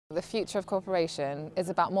The future of cooperation is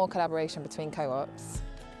about more collaboration between co-ops.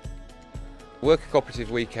 Worker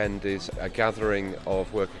Cooperative Weekend is a gathering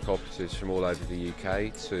of worker cooperatives from all over the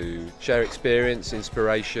UK to share experience,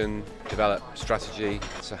 inspiration, develop strategy,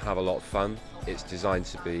 to have a lot of fun. It's designed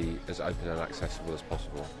to be as open and accessible as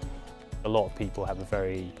possible. A lot of people have a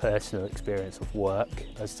very personal experience of work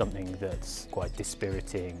as something that's quite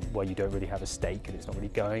dispiriting, where you don't really have a stake and it's not really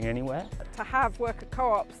going anywhere. To have worker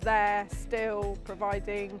co-ops there still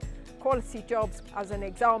providing quality jobs as an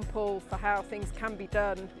example for how things can be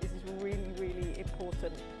done is really, really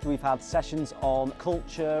important. We've had sessions on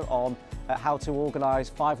culture, on how to organise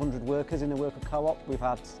 500 workers in a worker co-op. We've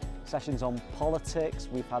had sessions on politics,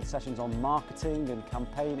 we've had sessions on marketing and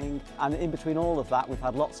campaigning, and in between all of that we've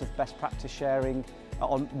had lots of best practice sharing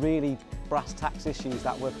on really brass tacks issues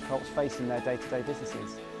that worker co-ops face in their day-to-day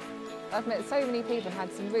businesses. I've met so many people and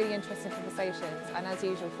had some really interesting conversations, and as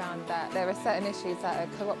usual found that there are certain issues that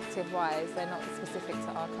are cooperative-wise, they're not specific to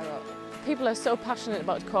our co-op. People are so passionate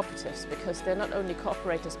about cooperatives because they're not only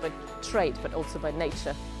cooperators by trade but also by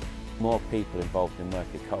nature. More people involved in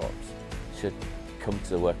worker co-ops should come to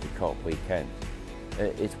the Worker Co-op Weekend.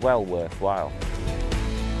 It's well worthwhile.